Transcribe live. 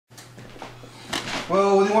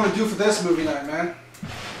Well, what do you want to do for this movie night, man?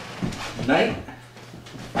 Night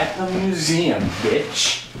at the museum,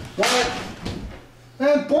 bitch. What?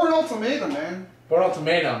 Man, Born Ultimatum, man. Born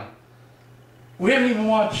Ultimatum. We haven't even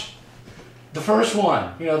watched the first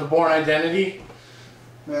one. You know, the Born Identity.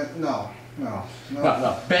 Man, no.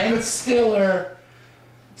 Ben Stiller.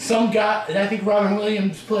 Some guy, I think Robin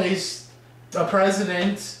Williams plays a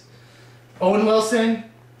president. Owen Wilson,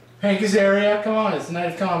 Hank Azaria. Come on, it's a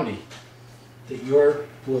night of comedy that you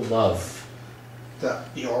will love. That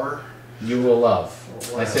your? You will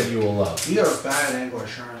love. Wow. I said you will love. You are bad at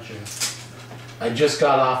English, aren't you? I just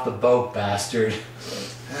got off the boat, bastard. I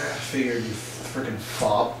figured, you freaking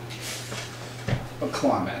fob. But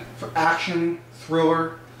come on, man. For action,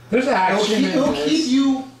 thriller. There's action in It'll this. keep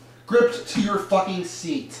you gripped to your fucking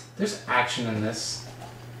seat. There's action in this.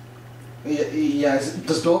 Yeah.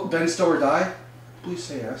 Does Ben Stiller die? Please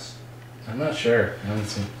say yes. I'm not sure. I haven't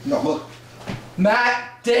seen. No, look.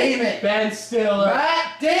 Matt Damon! Ben Stiller.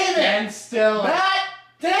 Matt Damon! Ben Stiller. Matt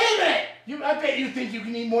Damon! I bet you think you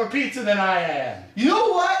can eat more pizza than I am. You know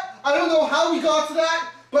what? I don't know how we got to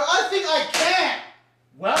that, but I think I can!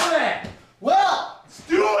 Well then. Well! Let's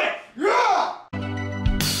do it! Yeah!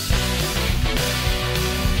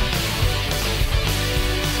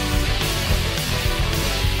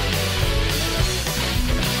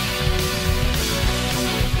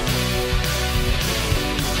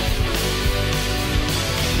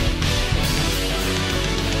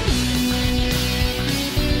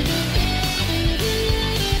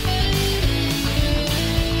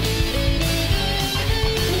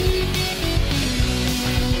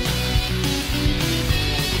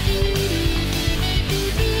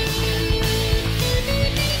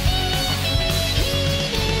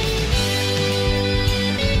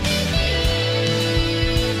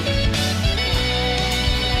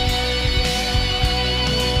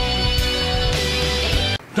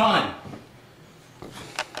 Done.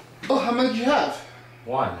 Oh, how many did you have?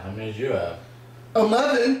 One. How many did you have?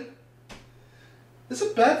 11. Is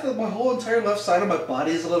it bad that my whole entire left side of my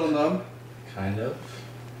body is a little numb? Kind of.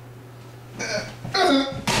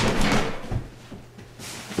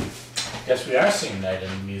 Guess we are seeing Night in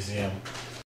the Museum.